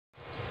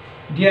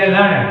Dear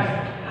learners,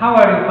 how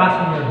are you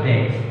passing your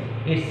days?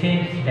 It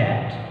seems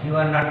that you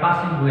are not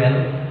passing well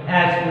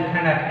as you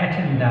cannot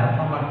attend the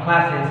formal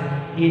classes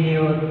in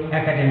your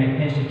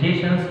academic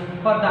institutions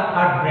for the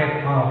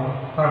outbreak of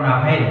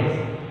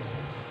coronavirus.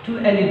 To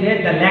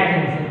alleviate the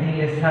lackings in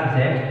English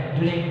subject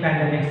during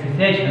pandemic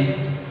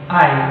situation,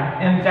 I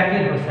am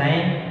Zakir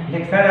Hossain,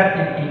 lecturer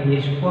in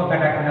English,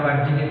 Kuakata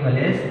Khanabad Degree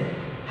College,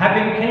 have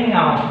been carrying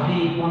out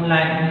the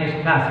online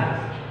English classes.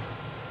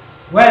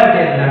 Well,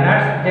 dear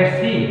learners, let's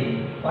see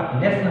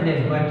what lesson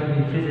is going to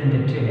be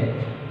presented today.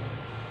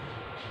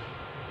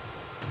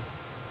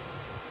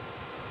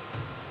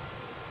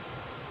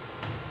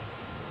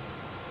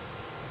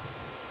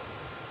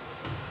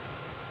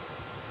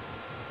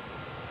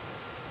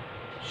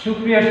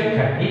 সুপ্রিয়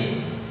শিক্ষার্থী,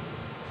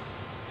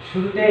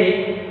 শুরুতেই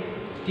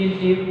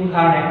তিনটি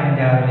উদাহরণ এখানে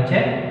দেওয়া রয়েছে।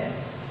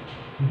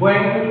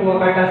 Going to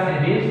Kuakata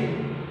series,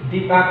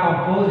 Deepa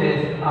composes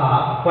a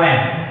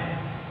poem.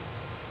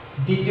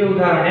 দ্বিতীয়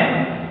উদাহরণে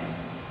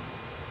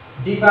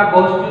Deepa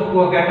goes to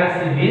Kuakata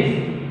series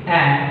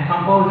and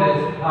composes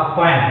a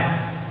poem.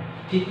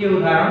 তৃতীয়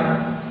উদাহরণ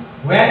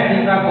When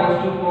Deepa goes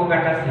to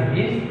Kuakata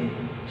series,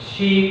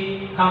 she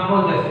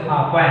composes a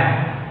poem.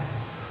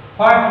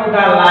 What do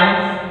the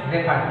lines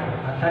refer to?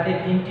 অর্থাৎ এই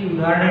তিনটি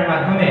উদাহরণের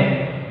মাধ্যমে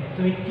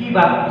তুমি কি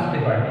বাদ বুঝতে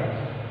পারবে,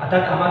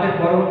 অর্থাৎ আমাদের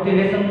পরবর্তী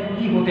লেসন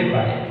কি হতে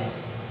পারে।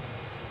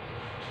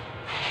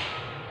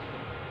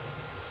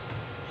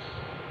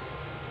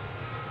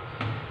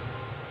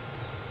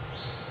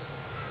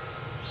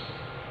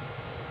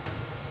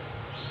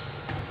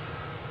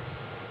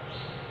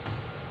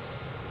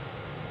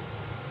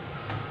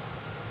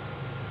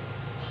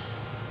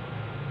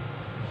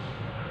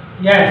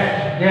 Yes,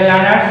 dear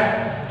learners,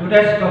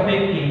 today's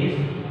topic is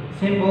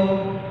simple,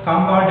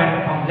 compound and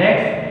complex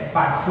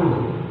part 2.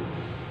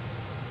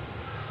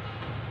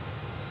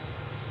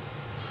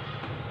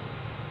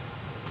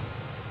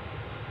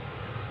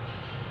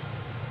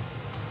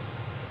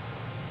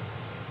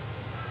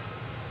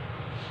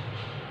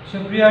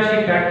 সুপ্রিয়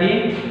শিক্ষার্থী,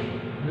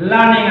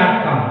 লার্নিং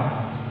আউটকাম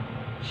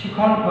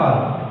শিখন ফল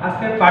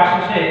আজকের পাঠ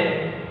শেষে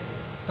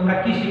তোমরা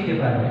কি শিখতে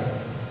পারবে?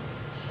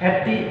 At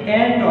the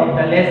end of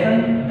the lesson,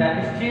 the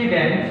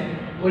students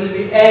will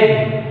be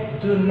able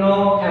to know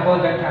about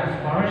the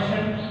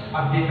transformation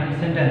of different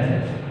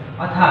sentences.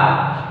 অর্থাৎ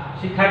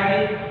শিক্ষার্থী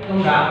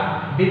তোমরা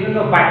বিভিন্ন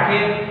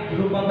বাক্যের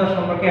রূপান্তর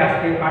সম্পর্কে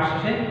আজকে পাঠ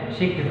শেষে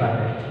শিখতে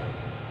পারবে।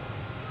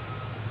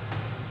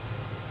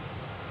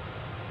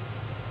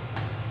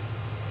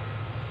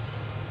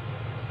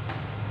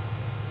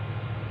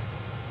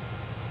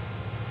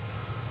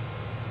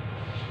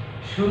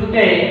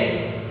 শুরুতে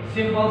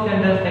সিম্পল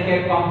সেন্টেন্স থেকে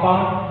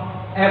কম্পাউন্ড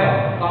এবং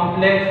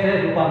কমপ্লেক্সে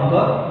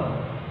রূপান্তর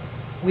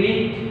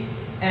উইথ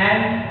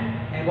অ্যান্ড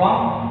এবং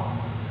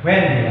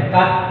when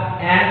অর্থাৎ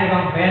অ্যান্ড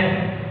এবং when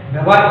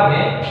ব্যবহার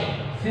করে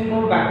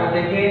সিম্পল বাক্য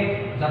থেকে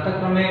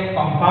যথাক্রমে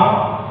কম্পাউন্ড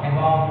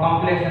এবং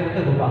কমপ্লেক্স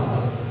সেন্টেন্সে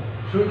রূপান্তর।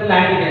 শুরুতে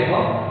লাইনটি দেখো,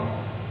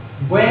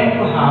 going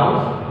to house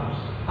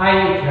I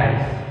eat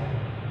rice,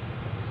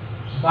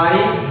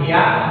 বাড়ি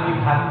গিয়া আমি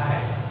ভাত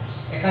খাই।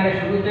 এখানে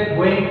শুরুতে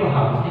গোয়িং টু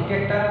হাউস এটা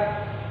একটা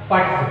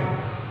পার্টিসিপল,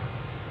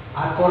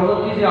 আর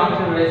পরবর্তী যে অংশ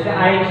রয়েছে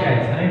আই ইট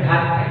রাইস আমি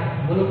ভাত খাই।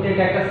 মূলত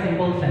এটা একটা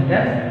সিম্পল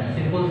সেন্টেন্স।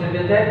 সিম্পল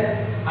সেন্টেন্সে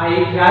আই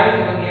ইট রাইস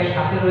এবং এর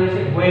সাথে রয়েছে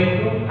গোয়িং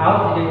টু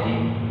হাউস, এটা একটি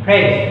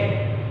ফ্রেজ।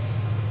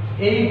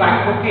 এই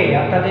বাক্যকে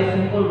অর্থাৎ এই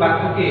সিম্পল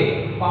বাক্যকে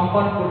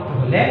কম্পাউন্ড করতে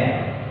হলে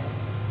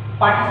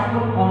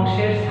পার্টিসিপল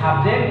অংশের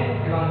সাবজেক্ট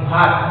এবং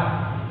ভার্ব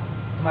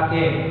তোমাকে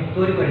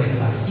তৈরি করে নিতে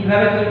হবে।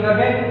 কিভাবে তৈরি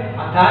করবে?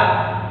 অর্থাৎ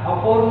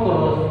অপর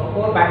ক্লোজ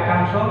অপর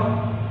বাক্যাংশ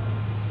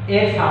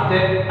এর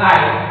সাবজেক্ট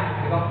আই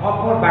এবং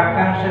অপর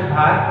বাক্যাংশের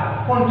ভার্ব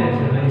কোন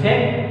টেন্সে রয়েছে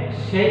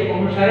সেই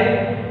অনুসারে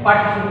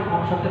পার্টিসিপল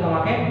অংশকে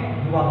তোমাকে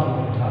রূপান্তর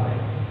করতে হবে।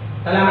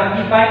 তাহলে আমরা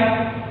কি পাই?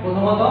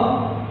 প্রথমত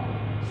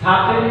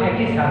সাবজেক্ট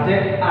একই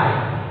সাবজেক্ট আই,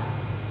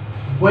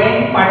 গোয়িং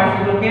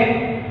পার্টিসিপলকে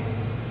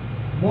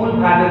মূল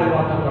ভার্বে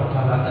রূপান্তর করতে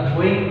হবে। অর্থাৎ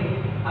গোয়িং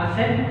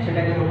আছে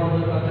সেটাকে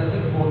রূপান্তর করতে হবে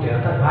গোতে,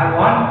 অর্থাৎ ভার্ব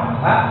 1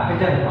 বা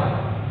প্রেজেন্ট 1।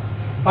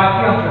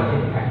 বাকি অংশ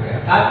ঠিক থাকবে,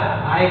 অর্থাৎ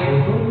আই গো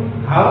টু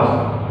হাউস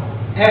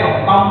এবং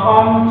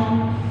কম্পাউন্ড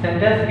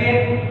সেন্টেন্সকে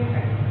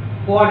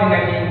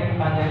কোঅর্ডিনেটিং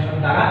কনজাংশন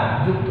দ্বারা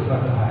যুক্ত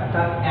করতে হয়,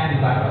 অর্থাৎ এন্ড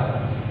ভার্ব।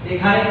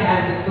 এখানে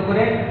এন্ড যুক্ত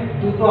করে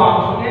দুটো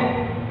অংশকে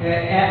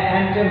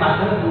এন্ডের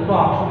মাধ্যমে দুটো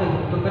অংশকে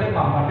যুক্ত করে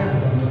কম্পাউন্ডে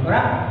রূপান্তর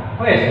করা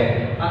হয়েছে।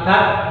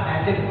 অর্থাৎ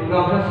এন্ডের পূর্ব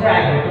অংশ হচ্ছে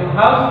আই গো টু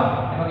হাউস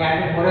এবং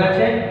এন্ডের পরে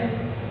আছে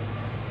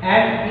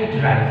এন্ড ইট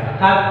রাইস,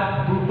 অর্থাৎ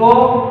দুটো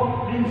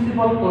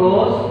প্রিন্সিপাল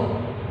ক্লোজ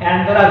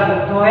এন্ড দ্বারা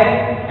যুক্ত হয়ে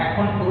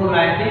এখন পুরো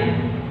লাইনটি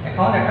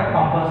এখন একটা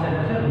কম্পাউন্ড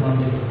সেন্টেন্সে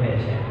রূপান্তরিত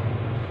হয়েছে।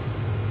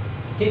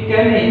 ঠিক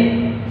তেমনি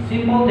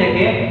সিম্পল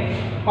থেকে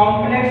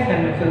কমপ্লেক্স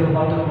সেন্টেন্সে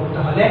রূপান্তর করতে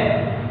হলে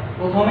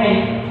প্রথমেই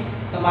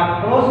তোমার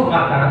ক্লোজ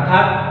মার্কার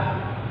অর্থাৎ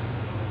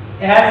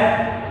অ্যাজ,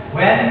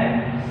 when,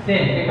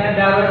 since এখানে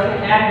দেওয়া রয়েছে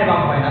অ্যান্ড এবং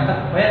when, অর্থাৎ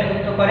when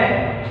যুক্ত করে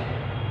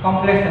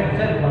কমপ্লেক্স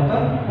সেন্টেন্সে রূপান্তর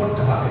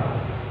করতে হবে।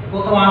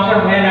 প্রথম অংশের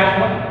when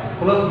আসলো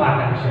ক্লোজ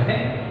মার্কার হিসেবে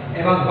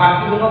এবং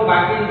বাকি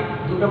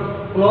দুটো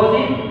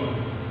ক্লোজই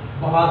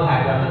বহাল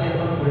থাকবে, অর্থাৎ এর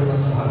কোনো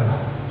পরিবর্তন হবে না।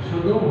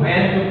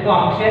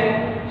 অংশের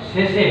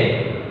শেষে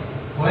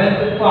হোয়েন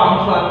যুক্ত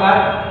অংশ অর্থাৎ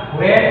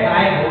when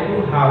I go to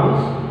house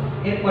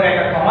এরপর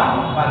একটা কমা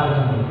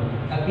বাধ্যতামূলক।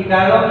 কি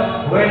দাঁড়ালো?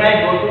 When I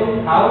go to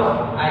house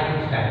I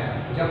eat.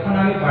 যখন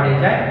আমি বাড়ি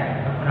যাই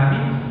তখন আমি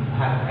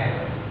ভাত খাই।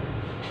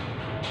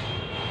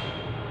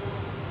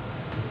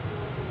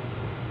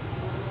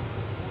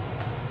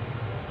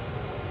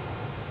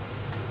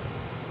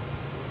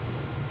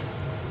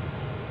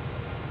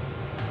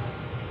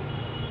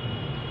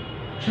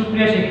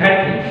 সুপ্রিয়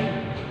শিক্ষার্থী,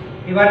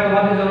 এবার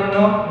তোমাদের জন্য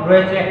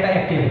রয়েছে একটা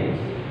অ্যাক্টিভিটি,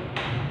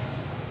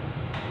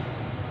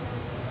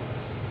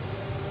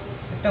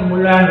 একটা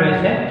মূল্যায়ন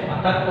রয়েছে।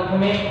 অর্থাৎ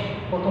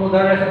প্রথম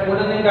উদাহরণ আছে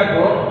closing the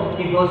door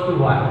he goes to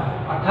work,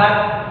 অর্থাৎ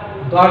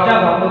দরজা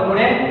বন্ধ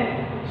করে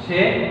সে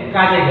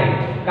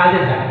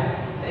কাজে যায়।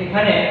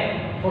 এখানে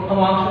প্রথম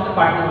অংশটা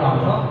পার্টিকুলার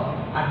অংশ,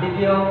 আর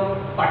দ্বিতীয়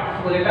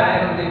পার্টিসিপল এটা,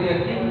 এবং দ্বিতীয়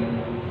একটি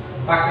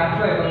বাক্যাংশ,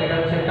 এবং এটা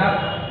হচ্ছে একটা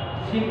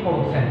সিম্পল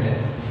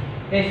সেন্টেন্স।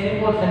 এই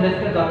সিম্পল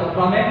সেন্টেন্সকে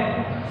যথাক্রমে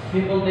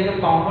সিম্পল থেকে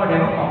কমপ্লেক্স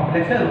এবং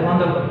কমপ্লেক্সে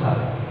রূপান্তর করতে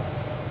হবে।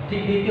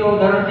 ঠিক দ্বিতীয়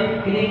উদাহরণটি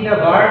killing the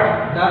bird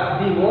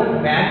the old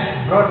man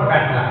ব্রট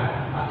bad luck,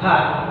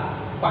 অর্থাৎ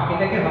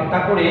পাখিটাকে হত্যা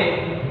করে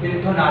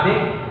বৃদ্ধ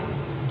নাবিক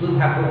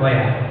দুর্ভাগ্য বয়ে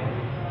আনে।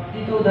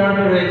 তৃতীয়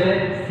উদাহরণটি রয়েছে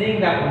Singh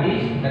the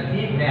police the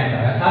thief ran,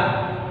 অর্থাৎ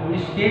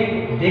পুলিশকে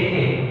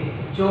দেখে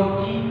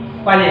চোরটি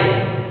পালিয়ে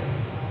গেল।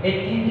 এই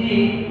তিনটি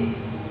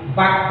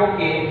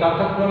বাক্যকে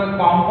যথাক্রমে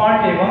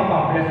কম্পাউন্ড এবং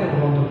কমপ্লেক্সে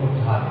রূপান্তর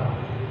করতে হবে।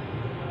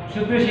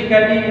 সুপ্রিয়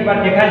শিক্ষার্থী, এবার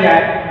দেখা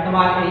যায়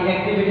তোমার এই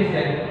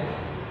অ্যাক্টিভিটিসের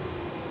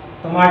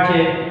তোমার যে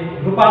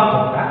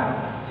রূপান্তরটা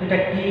সেটা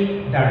কি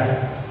দাঁড়ায়।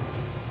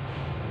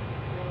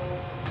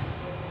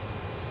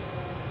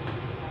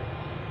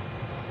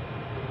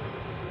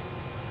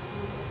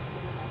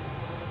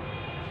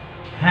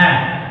 হ্যাঁ,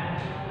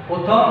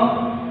 প্রথম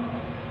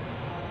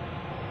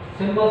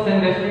simple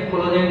সেন্টেন্সটি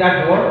closing the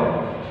door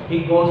he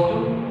goes to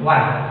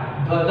work,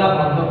 দরজা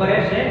বন্ধ করে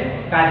সে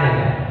কাজে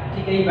যায়।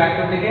 ঠিক এই বাক্য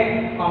থেকে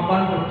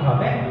কম্পাউন্ড করতে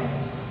হবে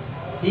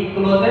হি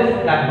clauses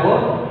the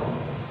door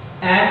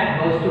and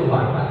goes to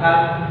work, অর্থাৎ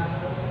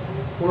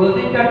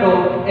ক্লোজিং দ্য ডোর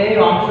এই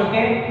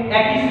অংশকে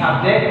একই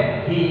সাবজেক্ট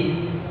হি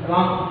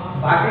এবং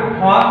ভার্বের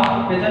ফর্ম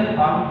প্রেজেন্ট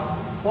ফর্ম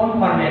কোন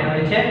ফর্মে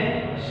রয়েছে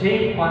সেই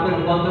ফর্মে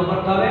রূপান্তর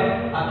করতে হবে।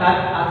 অর্থাৎ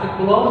আছে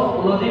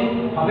ক্লোজিং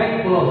হবে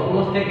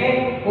ক্লোজ থেকে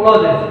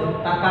ক্লোজেস,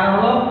 তার কারণ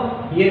হলো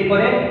এর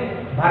পরে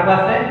ভার্ব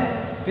আছে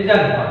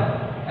প্রেজেন্ট ফর্ম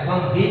এবং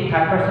হি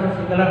থার্ড পারসন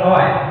সিঙ্গুলার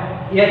হওয়ায়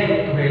এর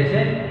যুক্ত হয়েছে।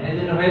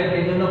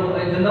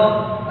 এজন্য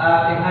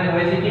এখানে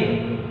হয়েছে কি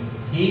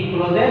হি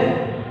ক্লোজেস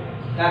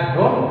দ্য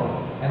ডোর,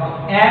 এবং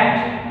অ্যান্ড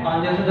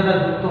কনজাংশন দ্বারা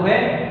যুক্ত হয়ে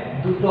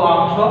দুটো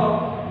অংশ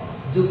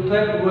যুক্ত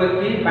হয়ে পুরো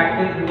একটি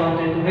বাক্যে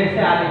রূপান্তরিত হয়েছে।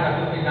 আর এই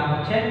বাক্যটির নাম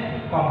হচ্ছে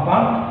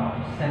কম্পাউন্ড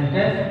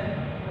সেন্টেন্স।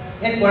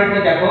 এরপরেরটা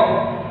দেখো,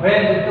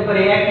 হোয়েন যুক্ত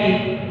করে একই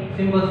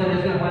সিম্পল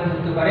সেন্টেন্সকে হোয়েন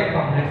যুক্ত করে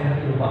কমপ্লেক্স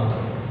সেন্টেন্সে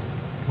রূপান্তর।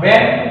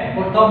 হোয়েন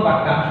প্রথম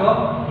বাক্যাংশ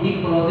হি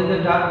ক্লোজেস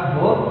দ্য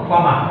ডোর,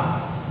 কমা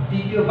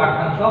দ্বিতীয়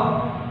বাক্যাংশ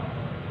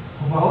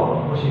হুবহু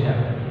বসে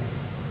যাবে।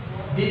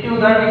 দ্বিতীয়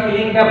উদাহরণটি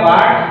killing the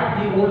bird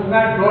the old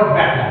man ব্রট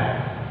bad luck,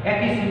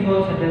 একই সিম্পল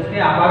সেন্টেন্সকে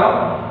আবারও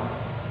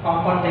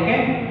কম্পাউন্ড থেকে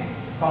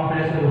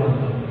কমপ্লেক্সে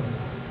রূপান্তর।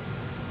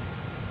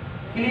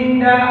 কিলিং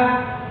দ্য,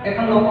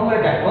 এখন লক্ষ্য করে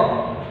দেখো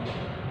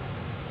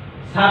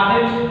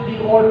সাবজেক্ট দি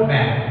ওল্ড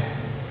ম্যান,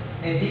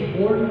 এই দি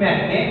ওল্ড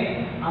ম্যানকে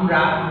আমরা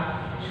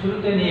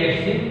শুরুতে নিয়ে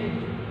এসেছি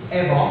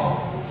এবং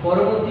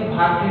পরবর্তী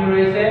ভার্বটি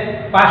রয়েছে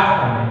পাস্ট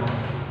ফর্মে,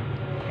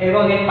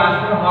 এবং এই পাস্ট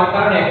ফর্ম হওয়ার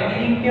কারণে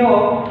কিলিংকেও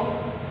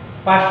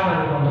পাস্ট ফর্মে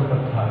রূপান্তর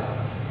করতে হবে।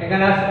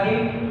 এখানে আছে কি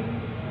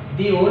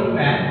the old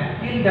man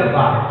kill the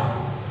bird,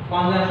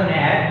 conjunction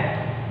add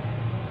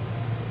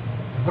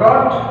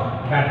ব্রট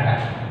bad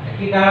luck,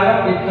 কি দাঁড়ালো?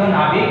 বৃদ্ধ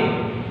নাবিক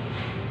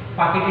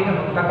পাখিটিকে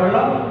হত্যা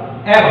করলো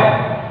এবং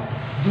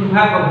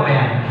দুর্ভাগ্য বয়ে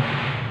আনলো।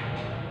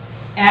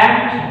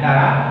 অ্যান্ড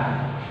দ্বারা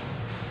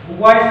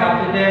উভয়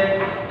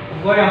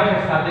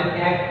অংশের সাবজেক্ট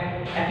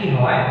একই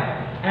হয়,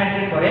 অ্যান্ড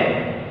এর পরে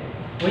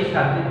ওই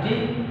সাবজেক্টটি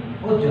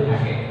উজ্জ্ব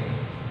থাকে।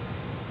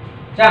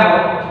 যাই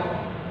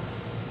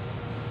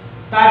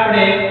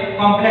তারপরে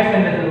কমপ্লেক্স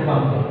সেন্টেন্সে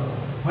রূপান্তর,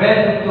 হোয়েন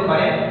যুক্ত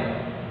করে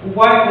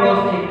উভয় ক্লজ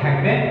ঠিক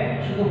থাকবে,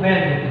 শুধু হোয়েন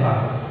যুক্ত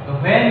হবে। তো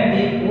when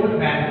the old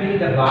man kill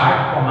the bird,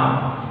 comma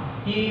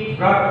he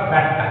ব্রট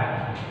bad luck,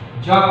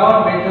 যখন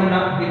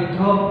বৃদ্ধ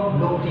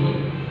লোকটি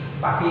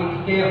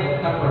পাখিটিকে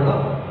হত্যা করলো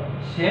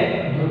সে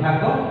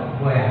দুর্ভাগ্য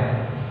বয়ে আনে।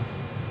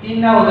 3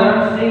 নম্বর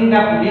উদাহরণ Singh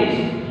the police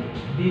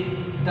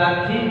the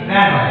thief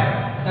ran away,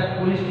 অর্থাৎ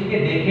পুলিশটিকে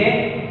দেখে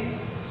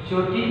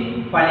চোরটি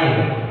পালিয়ে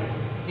গেল।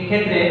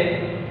 এক্ষেত্রে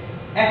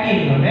একই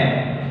নিয়মে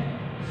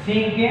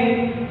সিংকে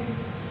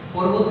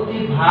পরবর্তী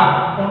ভাব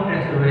কোন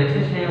টেন্সে রয়েছে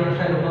সেই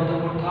অনুসারে রূপান্তর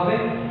করতে হবে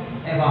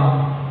এবং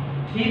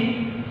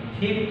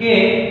থিফকে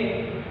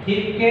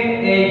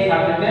এই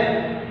সাবজেক্টে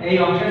এই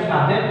অংশের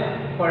সাবজেক্ট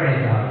করে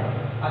নিতে হবে।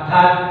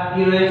 অর্থাৎ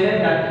কি রয়েছে?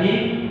 The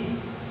thief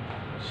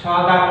saw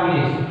the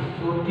police,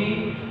 চোরটি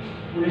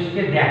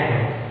পুলিশকে দেখলো,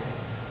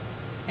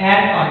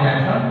 অ্যান্ড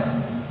কনজাংশন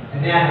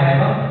র্যান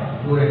এবং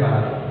দৌড়ে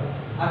পালালো।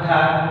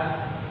 অর্থাৎ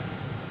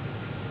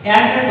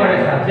অ্যান্ড এর পরে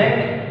সাবজেক্ট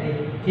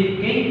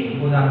ঠিকই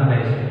বোঝানো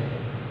হয়েছে।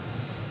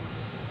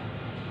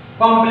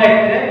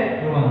 কমপ্লেক্সে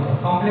রূপান্তর,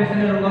 কমপ্লেক্সে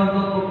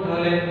রূপান্তর করতে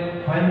হলে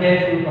when দিয়ে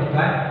শুরু করতে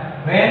হয়।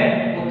 when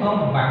প্রথম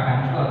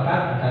বাক্যাংশ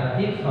অর্থাৎ the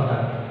thieves or the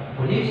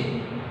police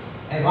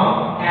এবং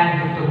and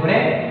যুক্ত করে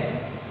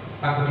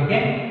বাক্যটিকে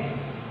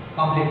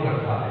কমপ্লিট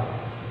করতে হবে।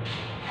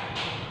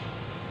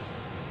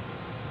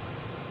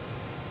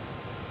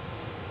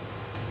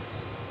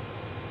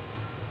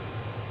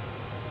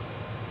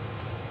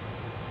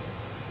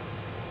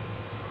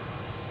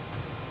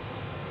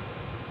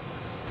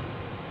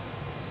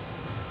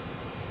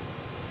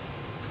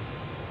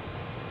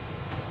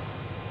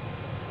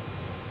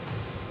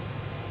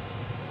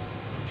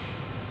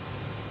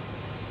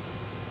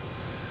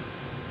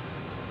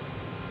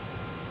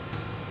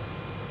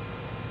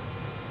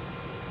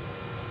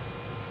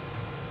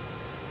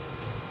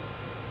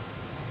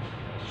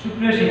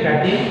 সুপ্রিয়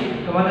শিক্ষার্থী,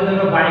 তোমাদের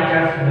জন্য বাড়ি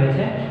কাজ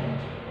রয়েছে।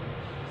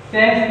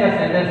 Change the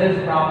sentences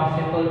from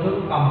simple to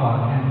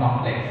compound and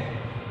complex.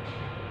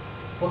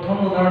 প্রথম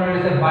উদাহরণ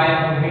রয়েছে by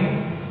moving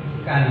you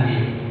can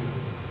live.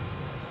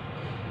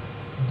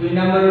 দুই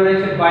নম্বরে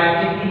রয়েছে by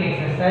taking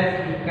exercise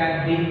you can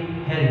be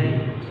healthy.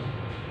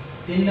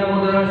 তিন নম্বর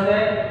উদাহরণ রয়েছে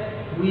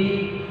we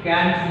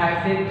can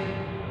succeed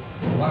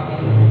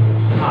working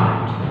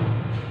hard.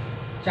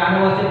 চার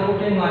নম্বর হচ্ছে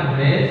putting on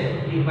dress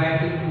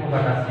dividing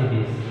Kuakata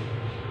series.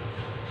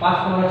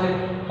 5 number is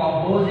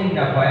composing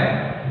the poem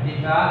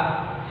Dita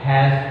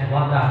has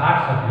won the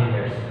hearts of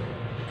readers.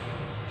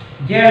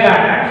 Dear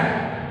learners,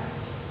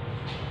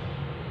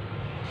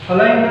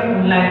 following the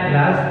online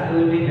class you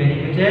will be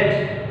dedicated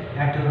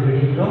at your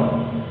reading room.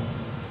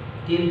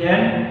 Till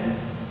then,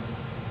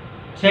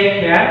 take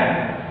care.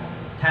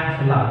 Thanks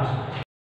a lot.